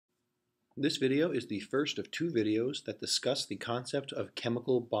This video is the first of two videos that discuss the concept of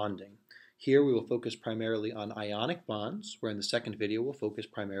chemical bonding. Here we will focus primarily on ionic bonds, where in the second video we'll focus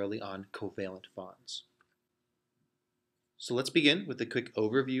primarily on covalent bonds. So let's begin with a quick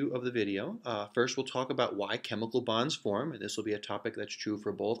overview of the video. First we'll talk about why chemical bonds form, and this will be a topic that's true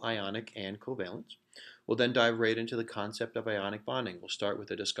for both ionic and covalent. We'll then dive right into the concept of ionic bonding. We'll start with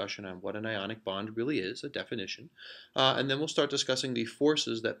a discussion on what an ionic bond really is, a definition, and then we'll start discussing the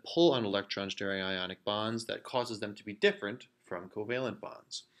forces that pull on electrons during ionic bonds that causes them to be different from covalent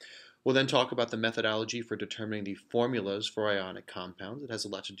bonds. We'll then talk about the methodology for determining the formulas for ionic compounds. It has a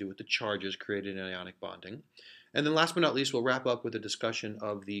lot to do with the charges created in ionic bonding. And then last but not least, we'll wrap up with a discussion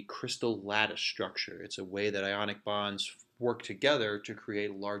of the crystal lattice structure. It's a way that ionic bonds work together to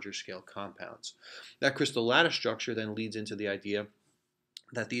create larger scale compounds. That crystal lattice structure then leads into the idea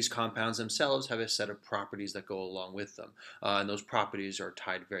that these compounds themselves have a set of properties that go along with them. And those properties are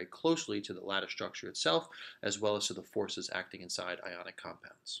tied very closely to the lattice structure itself, as well as to the forces acting inside ionic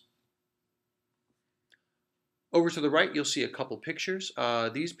compounds. Over to the right, you'll see a couple pictures.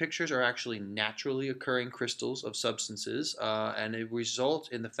 These pictures are actually naturally occurring crystals of substances, and it results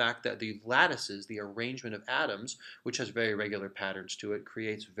in the fact that the lattices, the arrangement of atoms, which has very regular patterns to it,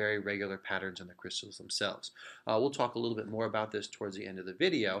 creates very regular patterns in the crystals themselves. We'll talk a little bit more about this towards the end of the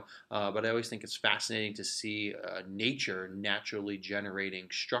video, but I always think it's fascinating to see nature naturally generating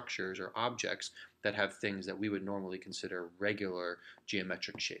structures or objects that have things that we would normally consider regular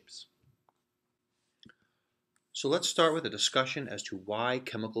geometric shapes. So let's start with a discussion as to why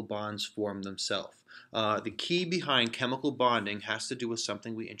chemical bonds form themselves. The key behind chemical bonding has to do with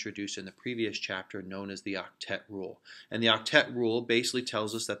something we introduced in the previous chapter known as the octet rule. And the octet rule basically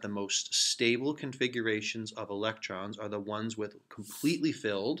tells us that the most stable configurations of electrons are the ones with completely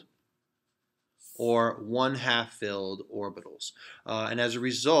filled or one-half filled orbitals. And as a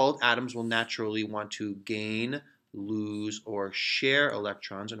result, atoms will naturally want to gain, lose, or share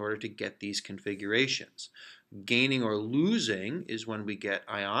electrons in order to get these configurations. Gaining or losing is when we get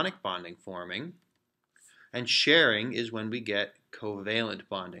ionic bonding forming, and sharing is when we get covalent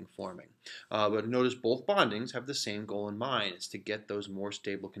bonding forming. But notice both bondings have the same goal in mind, is to get those more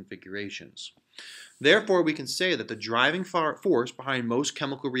stable configurations. Therefore, we can say that the driving force behind most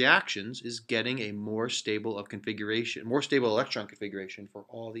chemical reactions is getting a more stable electron configuration for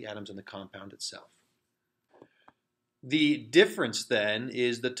all the atoms in the compound itself. The difference then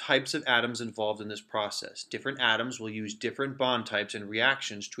is the types of atoms involved in this process. Different atoms will use different bond types and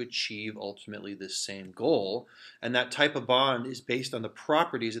reactions to achieve ultimately this same goal, and that type of bond is based on the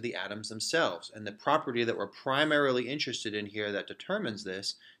properties of the atoms themselves. And the property that we're primarily interested in here that determines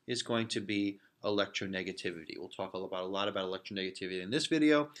this is going to be electronegativity. We'll talk a lot about electronegativity in this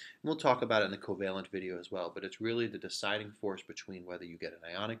video, and we'll talk about it in the covalent video as well, but it's really the deciding force between whether you get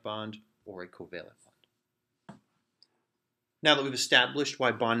an ionic bond or a covalent bond. Now that we've established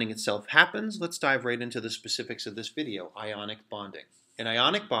why bonding itself happens, let's dive right into the specifics of this video, ionic bonding. In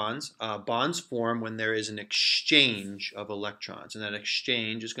ionic bonds, bonds form when there is an exchange of electrons, and that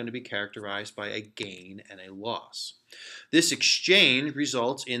exchange is going to be characterized by a gain and a loss. This exchange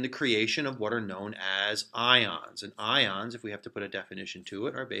results in the creation of what are known as ions. And ions, if we have to put a definition to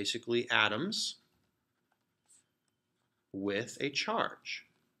it, are basically atoms with a charge.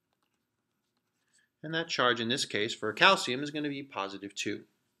 And that charge in this case for calcium is going to be positive 2.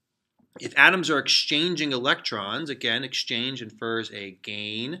 If atoms are exchanging electrons, again, exchange infers a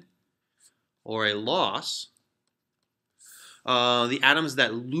gain or a loss. The atoms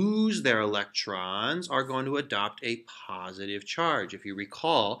that lose their electrons are going to adopt a positive charge. If you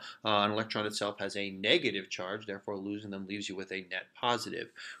recall, an electron itself has a negative charge, therefore losing them leaves you with a net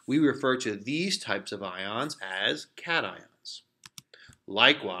positive. We refer to these types of ions as cations.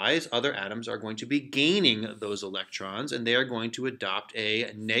 Likewise, other atoms are going to be gaining those electrons, and they are going to adopt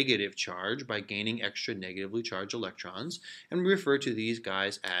a negative charge by gaining extra negatively charged electrons, and we refer to these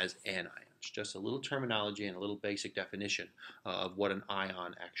guys as anions. Just a little terminology and a little basic definition of what an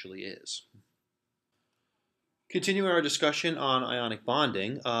ion actually is. Continuing our discussion on ionic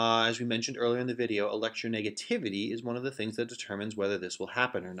bonding, as we mentioned earlier in the video, electronegativity is one of the things that determines whether this will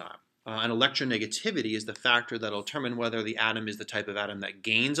happen or not. And electronegativity is the factor that will determine whether the atom is the type of atom that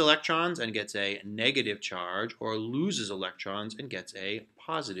gains electrons and gets a negative charge or loses electrons and gets a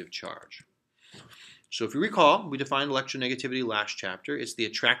positive charge. So if you recall, we defined electronegativity last chapter. It's the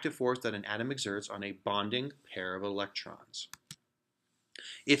attractive force that an atom exerts on a bonding pair of electrons.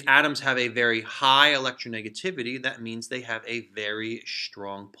 If atoms have a very high electronegativity, that means they have a very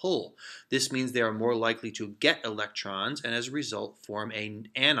strong pull. This means they are more likely to get electrons and as a result form an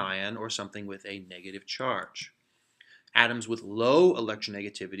anion or something with a negative charge. Atoms with low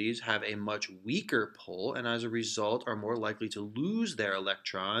electronegativities have a much weaker pull and as a result are more likely to lose their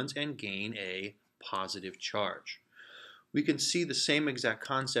electrons and gain a positive charge. We can see the same exact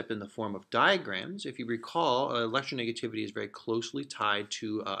concept in the form of diagrams. If you recall, electronegativity is very closely tied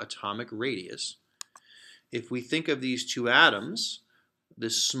to atomic radius. If we think of these two atoms,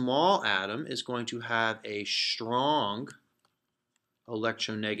 this small atom is going to have a strong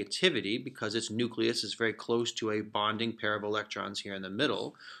electronegativity because its nucleus is very close to a bonding pair of electrons here in the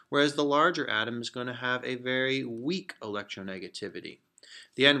middle, whereas the larger atom is going to have a very weak electronegativity.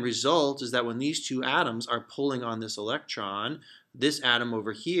 The end result is that when these two atoms are pulling on this electron, this atom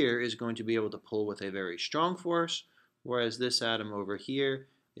over here is going to be able to pull with a very strong force, whereas this atom over here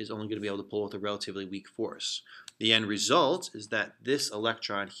is only going to be able to pull with a relatively weak force. The end result is that this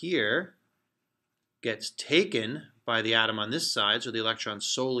electron here gets taken by the atom on this side, so the electron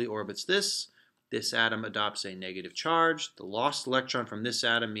solely orbits this. This atom adopts a negative charge. The lost electron from this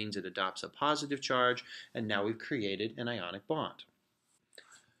atom means it adopts a positive charge, and now we've created an ionic bond.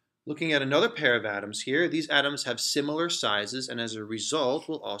 Looking at another pair of atoms here, these atoms have similar sizes, and as a result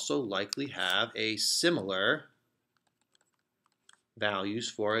will also likely have a similar values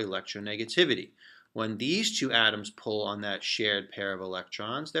for electronegativity. When these two atoms pull on that shared pair of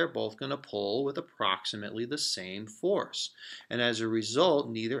electrons, they're both going to pull with approximately the same force. And as a result,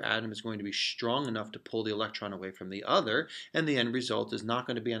 neither atom is going to be strong enough to pull the electron away from the other, and the end result is not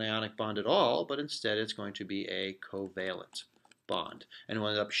going to be an ionic bond at all, but instead it's going to be a covalent bond. And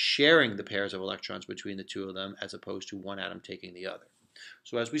we'll end up sharing the pairs of electrons between the two of them as opposed to one atom taking the other.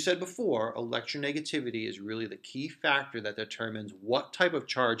 So as we said before, electronegativity is really the key factor that determines what type of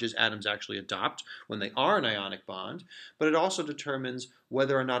charges atoms actually adopt when they are an ionic bond, but it also determines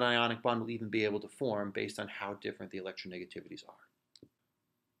whether or not an ionic bond will even be able to form based on how different the electronegativities are.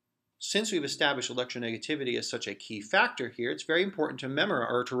 Since we've established electronegativity as such a key factor here, it's very important to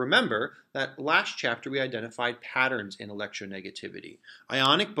remember that last chapter we identified patterns in electronegativity.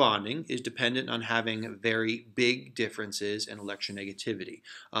 Ionic bonding is dependent on having very big differences in electronegativity.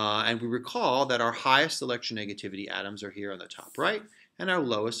 And we recall that our highest electronegativity atoms are here on the top right, and our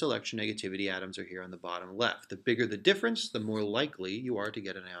lowest electronegativity atoms are here on the bottom left. The bigger the difference, the more likely you are to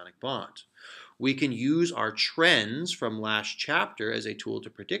get an ionic bond. We can use our trends from last chapter as a tool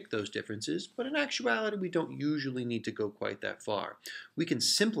to predict those differences, but in actuality, we don't usually need to go quite that far. We can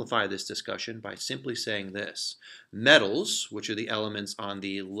simplify this discussion by simply saying this. Metals, which are the elements on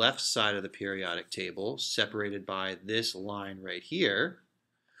the left side of the periodic table, separated by this line right here,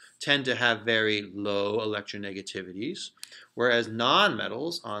 tend to have very low electronegativities, whereas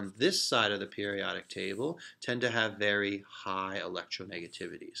nonmetals on this side of the periodic table tend to have very high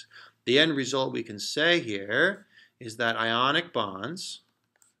electronegativities. The end result we can say here is that ionic bonds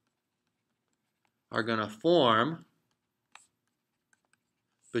are going to form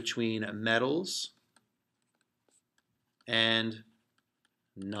between metals and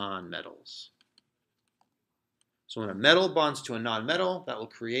nonmetals. So when a metal bonds to a nonmetal, that will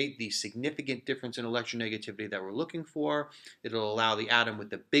create the significant difference in electronegativity that we're looking for. It'll allow the atom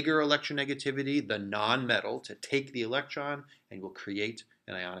with the bigger electronegativity, the nonmetal, to take the electron and will create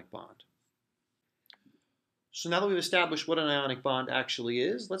an ionic bond. So now that we've established what an ionic bond actually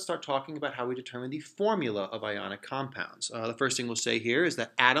is, let's start talking about how we determine the formula of ionic compounds. The first thing we'll say here is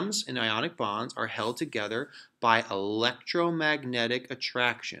that atoms in ionic bonds are held together by electromagnetic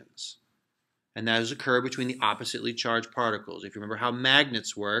attractions. And that has occurred between the oppositely charged particles. If you remember how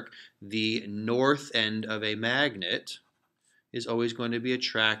magnets work, the north end of a magnet is always going to be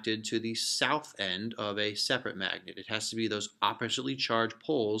attracted to the south end of a separate magnet. It has to be those oppositely charged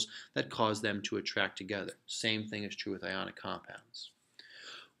poles that cause them to attract together. Same thing is true with ionic compounds.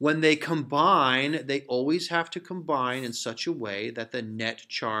 When they combine, they always have to combine in such a way that the net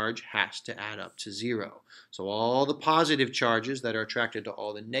charge has to add up to 0. So all the positive charges that are attracted to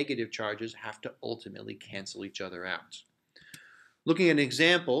all the negative charges have to ultimately cancel each other out. Looking at an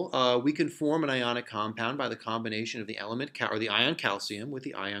example, we can form an ionic compound by the combination of the the ion calcium with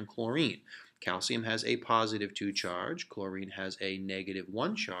the ion chlorine. Calcium has a positive 2 charge, chlorine has a negative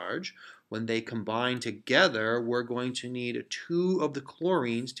 1 charge. When they combine together, we're going to need 2 of the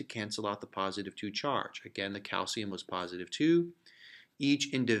chlorines to cancel out the positive 2 charge. Again, the calcium was positive 2.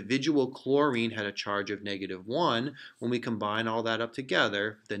 Each individual chlorine had a charge of negative 1. When we combine all that up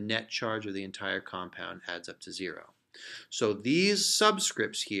together, the net charge of the entire compound adds up to 0. So these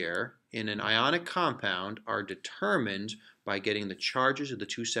subscripts here in an ionic compound are determined by getting the charges of the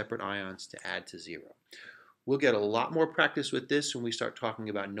 2 separate ions to add to 0. We'll get a lot more practice with this when we start talking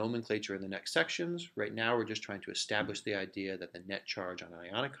about nomenclature in the next sections. Right now we're just trying to establish the idea that the net charge on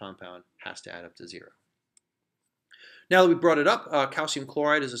an ionic compound has to add up to 0. Now that we brought it up, calcium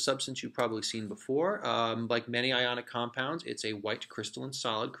chloride is a substance you've probably seen before. Like many ionic compounds, it's a white crystalline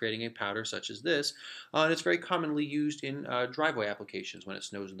solid creating a powder such as this, and it's very commonly used in driveway applications when it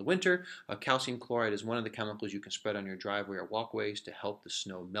snows in the winter. Calcium chloride is one of the chemicals you can spread on your driveway or walkways to help the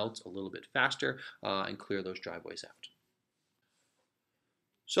snow melt a little bit faster and clear those driveways out.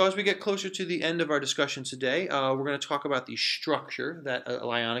 So as we get closer to the end of our discussion today, we're going to talk about the structure that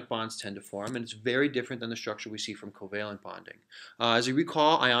ionic bonds tend to form, and it's very different than the structure we see from covalent bonding. As you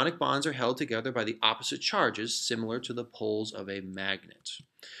recall, ionic bonds are held together by the opposite charges, similar to the poles of a magnet.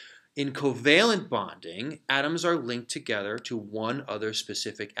 In covalent bonding, atoms are linked together to one other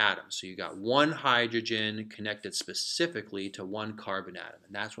specific atom. So you got one hydrogen connected specifically to one carbon atom,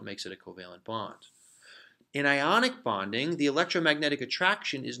 and that's what makes it a covalent bond. In ionic bonding, the electromagnetic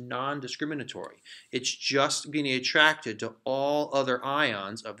attraction is non-discriminatory. It's just being attracted to all other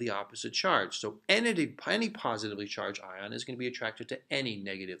ions of the opposite charge. So any positively charged ion is going to be attracted to any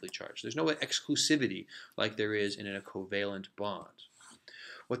negatively charged. There's no exclusivity like there is in a covalent bond.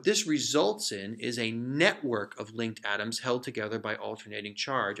 What this results in is a network of linked atoms held together by alternating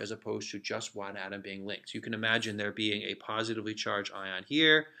charge as opposed to just one atom being linked. You can imagine there being a positively charged ion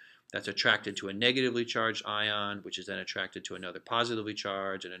here, that's attracted to a negatively charged ion, which is then attracted to another positively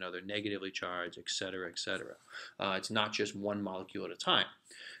charged and another negatively charged, etc., etc. It's not just one molecule at a time.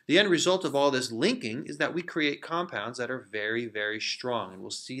 The end result of all this linking is that we create compounds that are very, very strong, and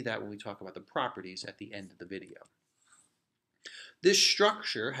we'll see that when we talk about the properties at the end of the video. This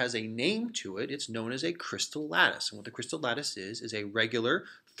structure has a name to it. It's known as a crystal lattice. And what the crystal lattice is a regular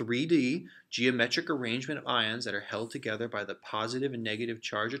 3D geometric arrangement of ions that are held together by the positive and negative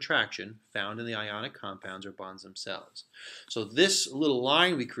charge attraction found in the ionic compounds or bonds themselves. So this little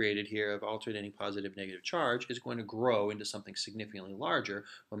line we created here of alternating positive and negative charge is going to grow into something significantly larger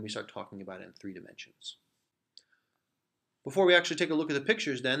when we start talking about it in 3 dimensions. Before we actually take a look at the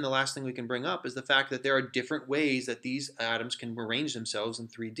pictures then, the last thing we can bring up is the fact that there are different ways that these atoms can arrange themselves in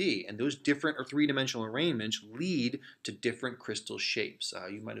 3D. And those different or three-dimensional arrangements lead to different crystal shapes.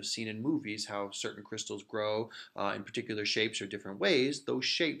 You might have seen in movies how certain crystals grow in particular shapes or different ways. Those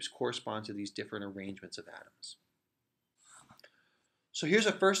shapes correspond to these different arrangements of atoms. So here's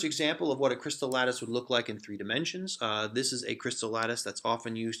a first example of what a crystal lattice would look like in 3 dimensions. This is a crystal lattice that's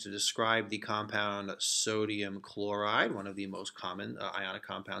often used to describe the compound sodium chloride, one of the most common ionic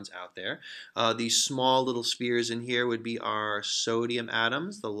compounds out there. These small little spheres in here would be our sodium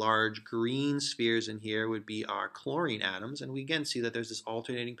atoms. The large green spheres in here would be our chlorine atoms. And we again see that there's this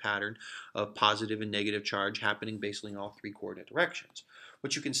alternating pattern of positive and negative charge happening basically in all 3 coordinate directions.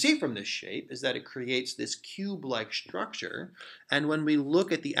 What you can see from this shape is that it creates this cube-like structure, and when we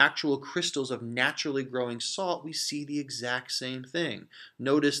look at the actual crystals of naturally growing salt, we see the exact same thing.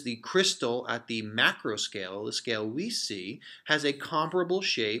 Notice the crystal at the macro scale, the scale we see, has a comparable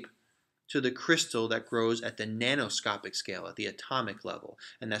shape to the crystal that grows at the nanoscopic scale, at the atomic level.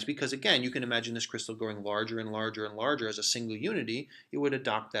 And that's because, again, you can imagine this crystal growing larger and larger and larger as a single unity. It would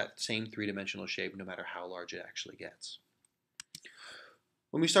adopt that same 3-dimensional shape no matter how large it actually gets.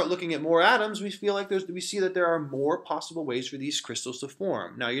 When we start looking at more atoms, we see that there are more possible ways for these crystals to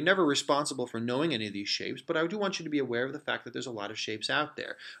form. Now, you're never responsible for knowing any of these shapes, but I do want you to be aware of the fact that there's a lot of shapes out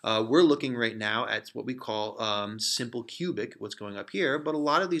there. We're looking right now at what we call simple cubic, what's going up here, but a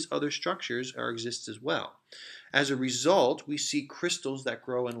lot of these other structures exist as well. As a result, we see crystals that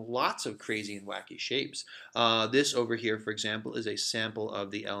grow in lots of crazy and wacky shapes. This over here, for example, is a sample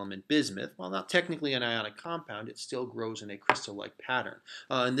of the element bismuth. While not technically an ionic compound, it still grows in a crystal-like pattern.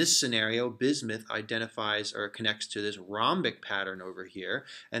 In this scenario, bismuth identifies or connects to this rhombic pattern over here,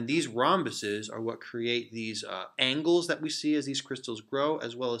 and these rhombuses are what create these angles that we see as these crystals grow,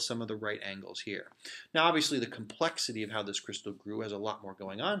 as well as some of the right angles here. Now, obviously, the complexity of how this crystal grew has a lot more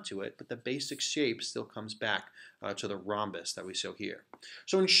going on to it, but the basic shape still comes back to the rhombus that we show here.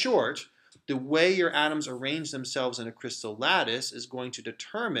 So in short, the way your atoms arrange themselves in a crystal lattice is going to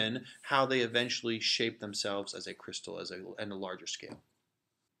determine how they eventually shape themselves as a crystal in a larger scale.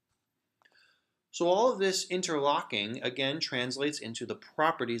 So all of this interlocking, again, translates into the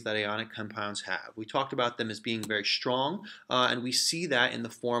properties that ionic compounds have. We talked about them as being very strong, and we see that in the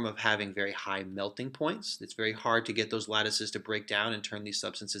form of having very high melting points. It's very hard to get those lattices to break down and turn these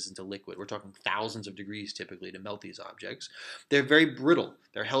substances into liquid. We're talking thousands of degrees typically to melt these objects. They're very brittle.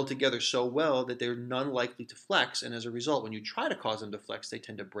 They're held together so well that they're none likely to flex, and as a result, when you try to cause them to flex, they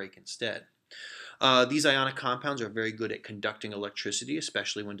tend to break instead. These ionic compounds are very good at conducting electricity,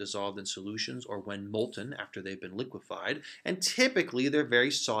 especially when dissolved in solutions or when molten after they've been liquefied. And typically, they're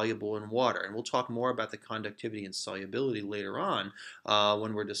very soluble in water. And we'll talk more about the conductivity and solubility later on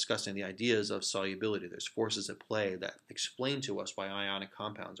when we're discussing the ideas of solubility. There's forces at play that explain to us why ionic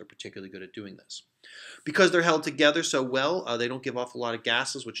compounds are particularly good at doing this. Because they're held together so well, they don't give off a lot of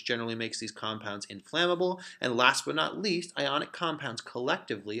gases, which generally makes these compounds inflammable. And last but not least, ionic compounds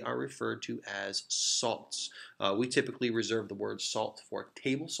collectively are referred to as salts. We typically reserve the word salt for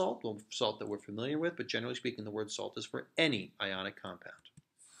table salt, the salt that we're familiar with, but generally speaking, the word salt is for any ionic compound.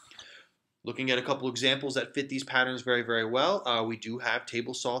 Looking at a couple examples that fit these patterns very, very well, we do have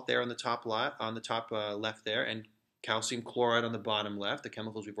table salt there on the top left there, and calcium chloride on the bottom left, the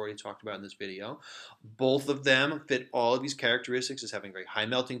chemicals we've already talked about in this video. Both of them fit all of these characteristics as having very high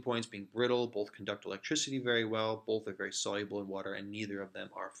melting points, being brittle, both conduct electricity very well, both are very soluble in water, and neither of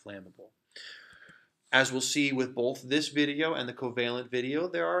them are flammable. As we'll see with both this video and the covalent video,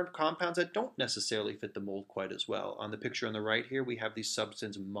 there are compounds that don't necessarily fit the mold quite as well. On the picture on the right here, we have the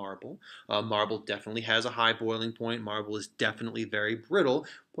substance marble. Marble definitely has a high boiling point. Marble is definitely very brittle,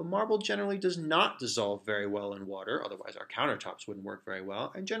 but marble generally does not dissolve very well in water. Otherwise, our countertops wouldn't work very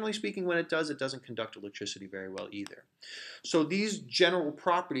well. And generally speaking, when it does, it doesn't conduct electricity very well either. So these general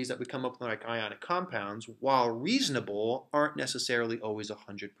properties that we come up with like ionic compounds, while reasonable, aren't necessarily always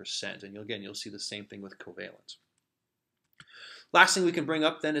 100%. And again, you'll see the same thing with covalent. Last thing we can bring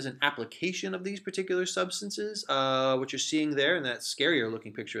up then is an application of these particular substances. What you're seeing there in that scarier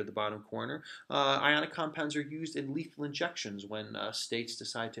looking picture at the bottom corner, ionic compounds are used in lethal injections when states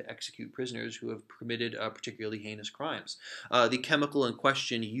decide to execute prisoners who have committed particularly heinous crimes. The chemical in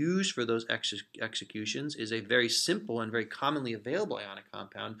question used for those executions is a very simple and very commonly available ionic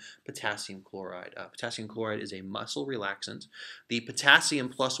compound, potassium chloride. Potassium chloride is a muscle relaxant. The potassium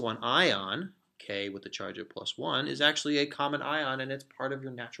 +1 ion, K with the charge of +1, is actually a common ion, and it's part of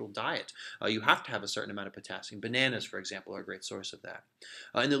your natural diet. You have to have a certain amount of potassium. Bananas, for example, are a great source of that.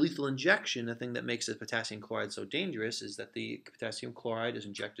 In the lethal injection, the thing that makes the potassium chloride so dangerous is that the potassium chloride is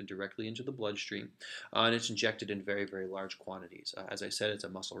injected directly into the bloodstream, and it's injected in very, very large quantities. As I said, it's a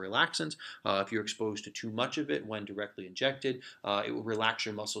muscle relaxant. If you're exposed to too much of it when directly injected, it will relax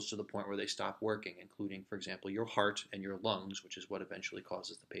your muscles to the point where they stop working, including, for example, your heart and your lungs, which is what eventually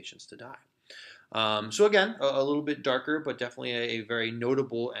causes the patients to die. So again, a little bit darker, but definitely a very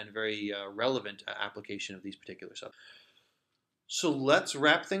notable and very relevant application of these particular substances. So let's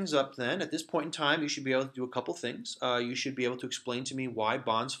wrap things up then. At this point in time, you should be able to do a couple things. You should be able to explain to me why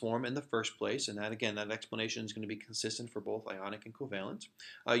bonds form in the first place, and that, again, that explanation is going to be consistent for both ionic and covalent.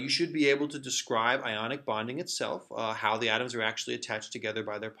 You should be able to describe ionic bonding itself, how the atoms are actually attached together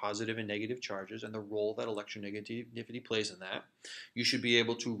by their positive and negative charges, and the role that electronegativity plays in that. You should be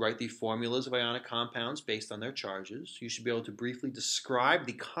able to write the formulas of ionic compounds based on their charges. You should be able to briefly describe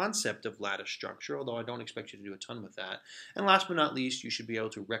the concept of lattice structure, although I don't expect you to do a ton with that. And last but not least, you should be able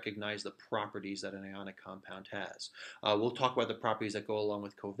to recognize the properties that an ionic compound has. We'll talk about the properties that go along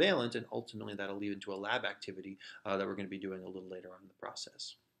with covalent, and ultimately that'll lead into a lab activity that we're going to be doing a little later on in the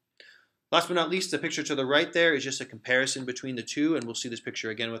process. Last but not least, the picture to the right there is just a comparison between the two, and we'll see this picture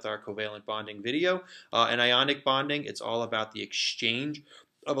again with our covalent bonding video. In ionic bonding, it's all about the exchange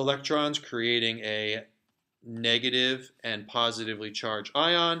of electrons, creating a negative and positively charged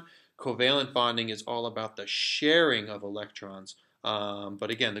ion. Covalent bonding is all about the sharing of electrons,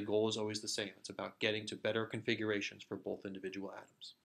 but again, the goal is always the same. It's about getting to better configurations for both individual atoms.